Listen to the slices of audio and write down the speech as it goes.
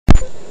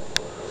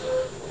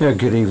Yeah,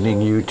 good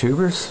evening,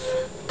 YouTubers.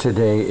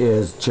 Today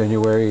is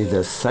January the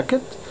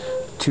 2nd,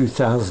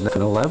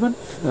 2011.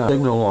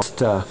 Signal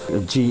lost a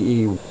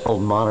GE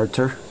World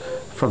Monitor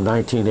from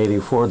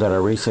 1984 that I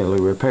recently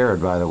repaired,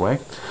 by the way.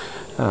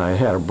 I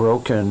had a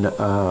broken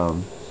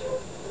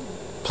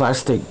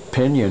plastic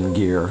pinion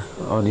gear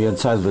on the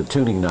inside of the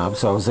tuning knob,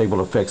 so I was able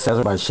to fix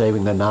that by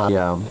shaving the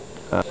knob.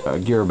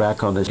 Gear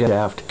back on the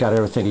shaft, got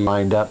everything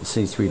lined up,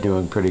 seems to be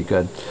doing pretty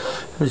good.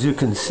 As you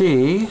can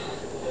see,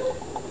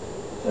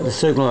 the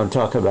signal I'm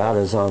talking about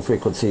is on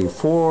frequency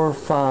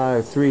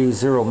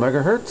 4530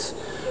 megahertz,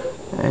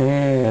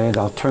 and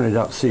I'll turn it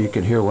up so you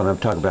can hear what I'm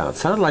talking about. It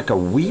sounded like a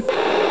weep.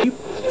 Listen.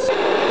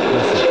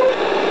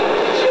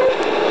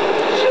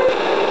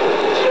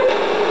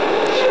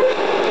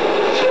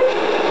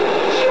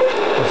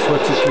 I'll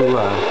switch it to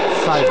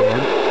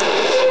sideband.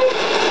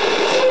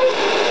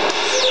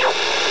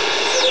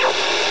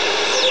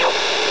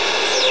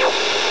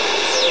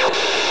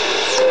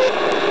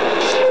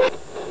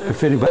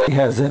 If anybody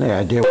has any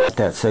idea what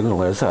that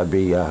signal is, I'd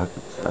be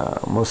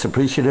most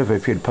appreciative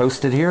if you'd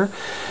post it here.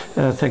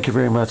 Thank you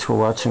very much for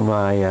watching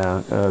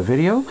my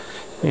video,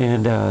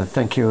 and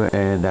thank you,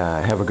 and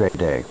have a great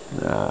day.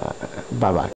 Bye-bye.